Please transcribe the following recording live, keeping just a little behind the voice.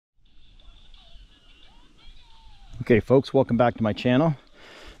Okay folks, welcome back to my channel.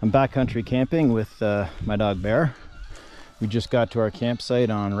 I'm backcountry camping with my dog Bear. We just got to our campsite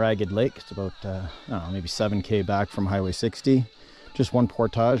on Ragged Lake. It's about I don't know, maybe 7k back from Highway 60. Just one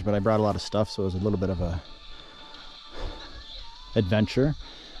portage, but I brought a lot of stuff, so it was a little bit of a adventure.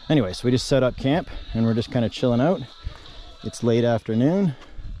 Anyway, so we just set up camp and we're just kind of chilling out. It's late afternoon.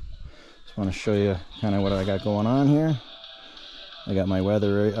 Just want to show you kind of what I got going on here. I got my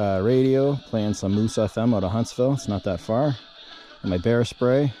weather radio playing some Moose FM out of Huntsville. It's not that far. And my bear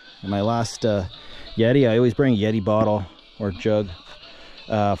spray. And my last Yeti, I always bring a Yeti bottle or jug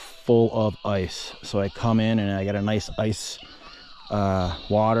full of ice. So I come in and I get a nice ice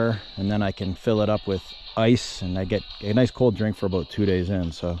water, and then I can fill it up with ice, and I get a nice cold drink for about 2 days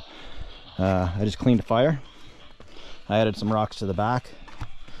in. So I just cleaned the fire. I added some rocks to the back.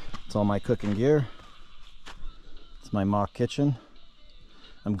 It's all my cooking gear. It's my mock kitchen.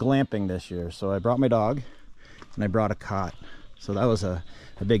 I'm glamping this year, so I brought my dog and I brought a cot. So that was a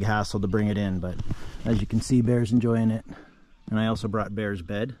big hassle to bring it in, but as you can see, Bear's enjoying it. And I also brought Bear's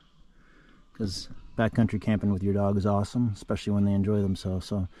bed, because backcountry camping with your dog is awesome, especially when they enjoy themselves.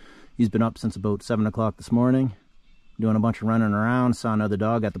 So he's been up since about 7 o'clock this morning, doing a bunch of running around. Saw another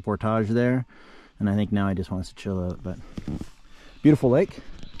dog at the portage there, and I think now he just wants to chill out. But beautiful lake.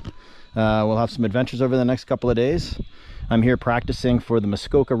 We'll have some adventures over the next couple of days. I'm here practicing for the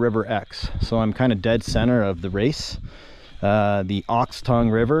Muskoka River X, so I'm kind of dead center of the race. The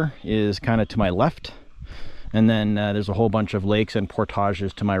Oxtongue River is kind of to my left, and then there's a whole bunch of lakes and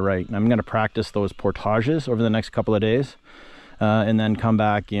portages to my right. And I'm going to practice those portages over the next couple of days, and then come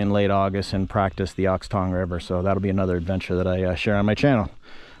back in late August and practice the Oxtongue River. So that'll be another adventure that I share on my channel.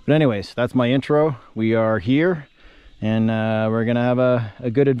 But anyways, that's my intro. We are here, and we're gonna have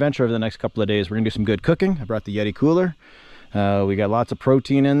a good adventure over the next couple of days. We're gonna do some good cooking. I brought the Yeti cooler. We got lots of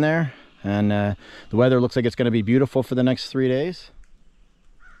protein in there, and the weather looks like it's gonna be beautiful for the next 3 days.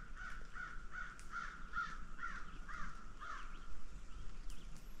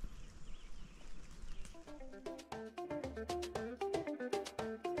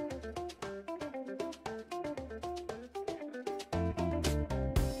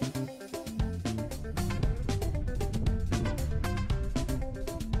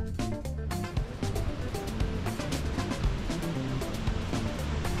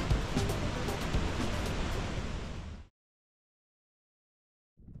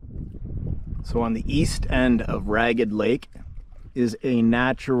 So on the east end of Ragged Lake is a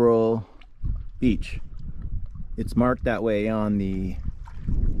natural beach. It's marked that way on the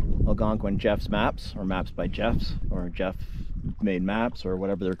Algonquin Jeff's maps, or Maps by Jeff's, or Jeff made maps, or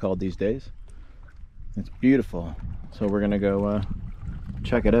whatever they're called these days. It's beautiful. So we're gonna go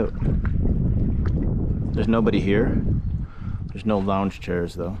check it out. There's nobody here. There's no lounge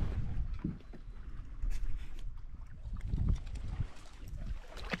chairs though.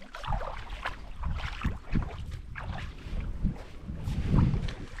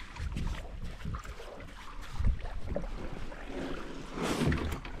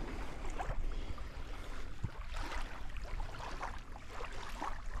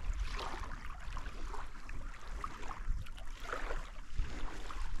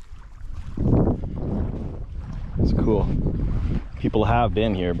 It's cool. People have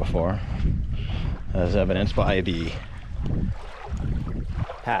been here before, as evidenced by the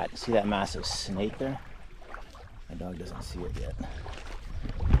hat. See that massive snake there? My dog doesn't see it yet.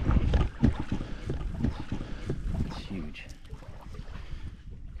 It's huge.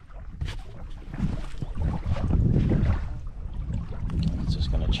 It's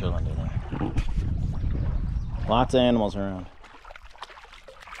just gonna chill under there. Lots of animals around.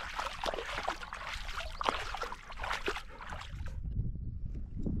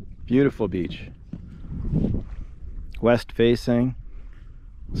 Beautiful beach, west facing,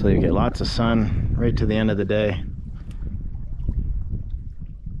 so you get lots of sun right to the end of the day.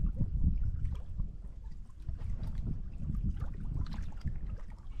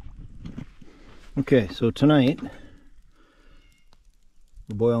 Okay, so tonight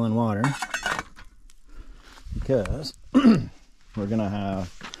we're boiling water because we're gonna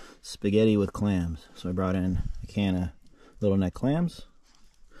have spaghetti with clams. So I brought in a can of little neck clams.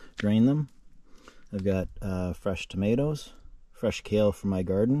 Drain them. I've got fresh tomatoes, fresh kale from my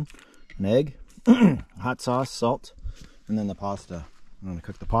garden, an egg, hot sauce, salt, and then the pasta. I'm going to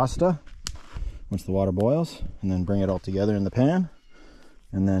cook the pasta once the water boils, and then bring it all together in the pan,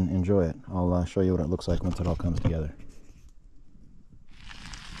 and then enjoy it. I'll show you what it looks like once it all comes together.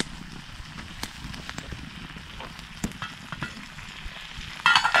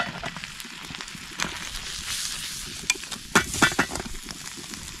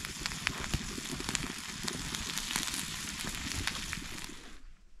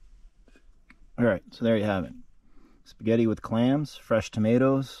 All right, so there you have it. Spaghetti with clams, fresh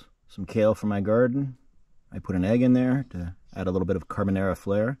tomatoes, some kale from my garden. I put an egg in there to add a little bit of carbonara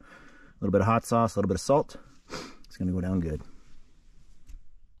flair, a little bit of hot sauce, a little bit of salt. It's gonna go down good.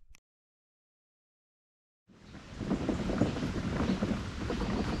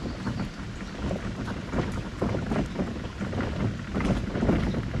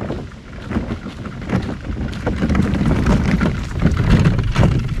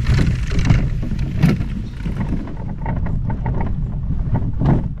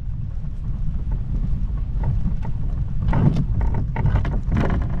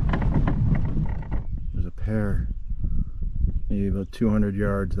 Maybe about 200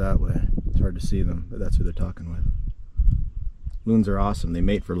 yards that way. It's hard to see them, but that's who they're talking with. Loons are awesome. They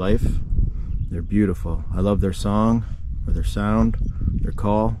mate for life. They're beautiful. I love their song, or their sound, their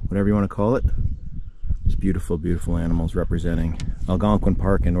call, whatever you want to call it. Just beautiful, beautiful animals representing Algonquin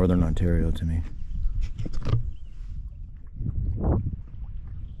Park in northern Ontario to me.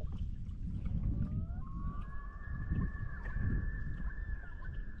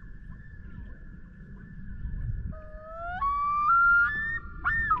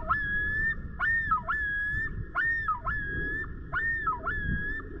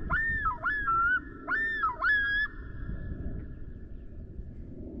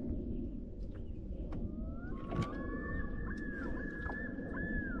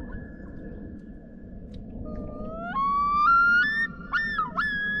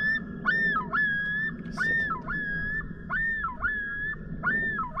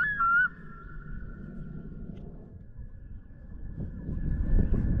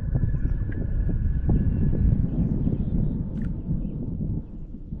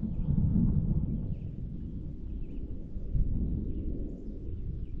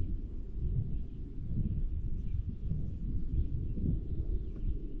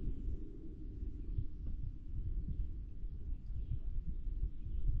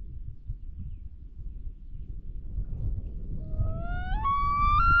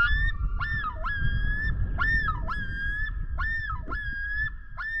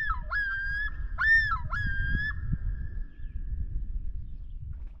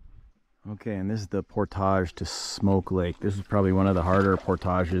 Okay, and this is the portage to Smoke Lake. This is probably one of the harder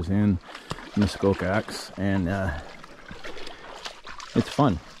portages in Muskoka X, and it's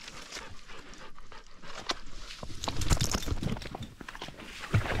fun.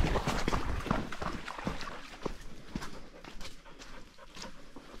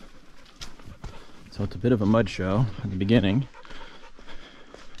 So it's a bit of a mud show at the beginning.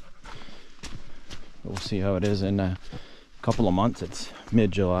 But we'll see how it is in a couple of months. It's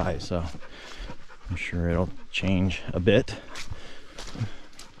mid-July, so I'm sure it'll change a bit.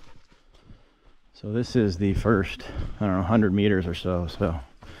 So this is the first, I don't know, 100 meters or so, so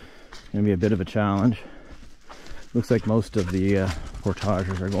it's gonna be a bit of a challenge. Looks like most of the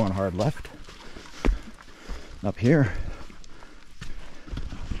portages are going hard left up here.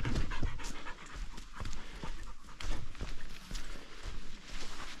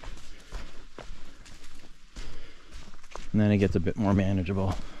 And then it gets a bit more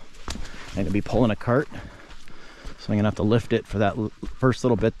manageable. I'm gonna be pulling a cart, so I'm gonna have to lift it for that first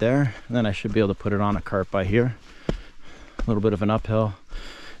little bit there, and then I should be able to put it on a cart by here. A little bit of an uphill,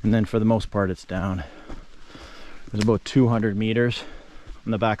 and then for the most part it's down. There's about 200 meters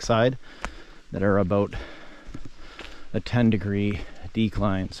on the backside that are about a 10-degree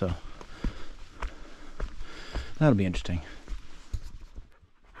decline, so that'll be interesting.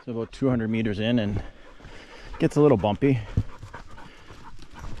 So about 200 meters in, and gets a little bumpy.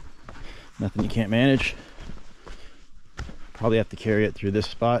 Nothing you can't manage. Probably have to carry it through this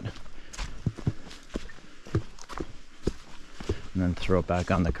spot and then throw it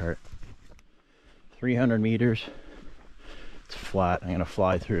back on the cart. 300 meters. It's flat. I'm gonna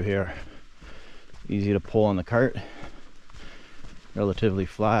fly through here. Easy to pull on the cart. Relatively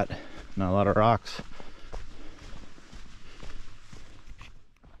flat. Not a lot of rocks.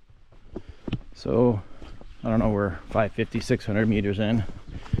 So I don't know, we're 550, 600 meters in,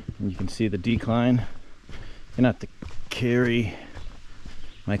 and you can see the decline. I'm gonna have to carry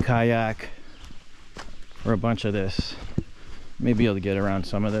my kayak for a bunch of this. Maybe be able to get around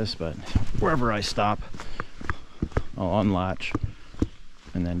some of this, but wherever I stop, I'll unlatch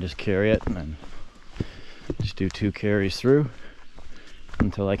and then just carry it, and then just do 2 carries through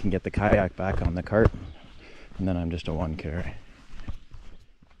until I can get the kayak back on the cart, and then I'm just a 1 carry.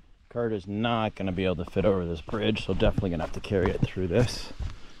 Cart is not going to be able to fit over this bridge, so definitely going to have to carry it through this.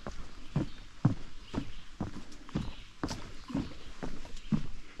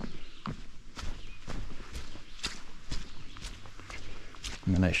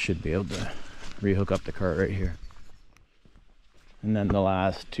 And then I should be able to rehook up the cart right here. And then the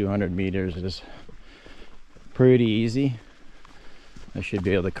last 200 meters is pretty easy. I should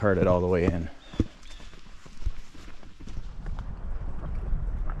be able to cart it all the way in.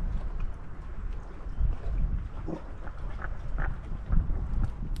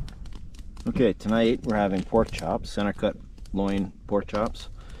 Okay, tonight we're having pork chops, center cut loin pork chops.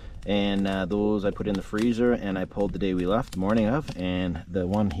 And those I put in the freezer and I pulled the day we left, the morning of, and the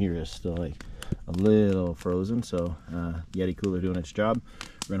one here is still like a little frozen, so Yeti cooler doing its job.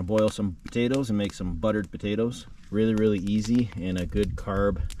 We're gonna boil some potatoes and make some buttered potatoes. Really easy and a good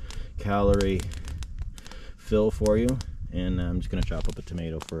carb calorie fill for you. And I'm just gonna chop up a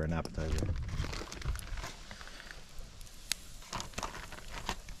tomato for an appetizer.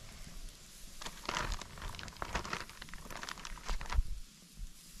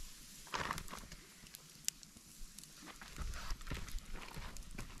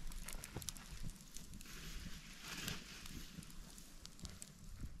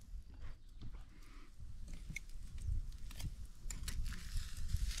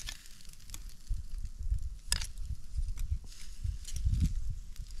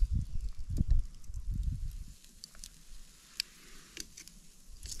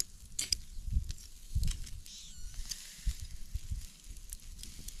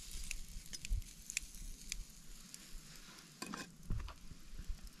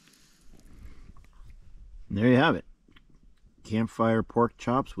 And there you have it. Campfire pork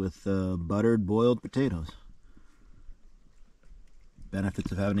chops with buttered boiled potatoes.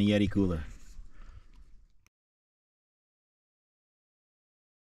 Benefits of having a Yeti cooler.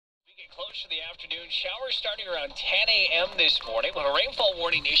 We get close to the afternoon. Showers starting around 10 a.m. this morning. With a rainfall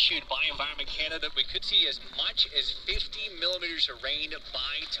warning issued by Environment Canada, we could see as much as 50 millimeters of rain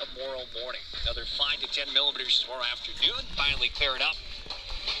by tomorrow morning. Another 5 to 10 millimeters tomorrow afternoon. Finally clearing up.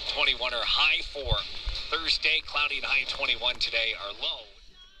 21 are high for Thursday, cloudy and high 21 today are low.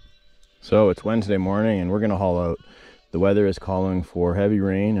 So it's Wednesday morning and we're gonna haul out. The weather is calling for heavy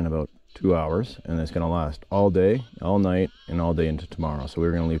rain in about 2 hours, and it's gonna last all day, all night, and all day into tomorrow. So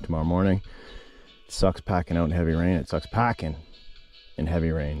we're gonna leave tomorrow morning. It sucks packing out in heavy rain. It sucks packing in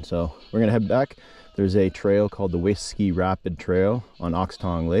heavy rain. So we're gonna head back. There's a trail called the Whiskey Rapid Trail on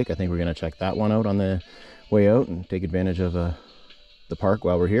Oxtong Lake. I think we're gonna check that one out on the way out and take advantage of the park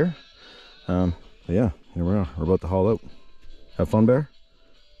while we're here. But yeah, here we are. We're about to haul out. Have fun, Bear?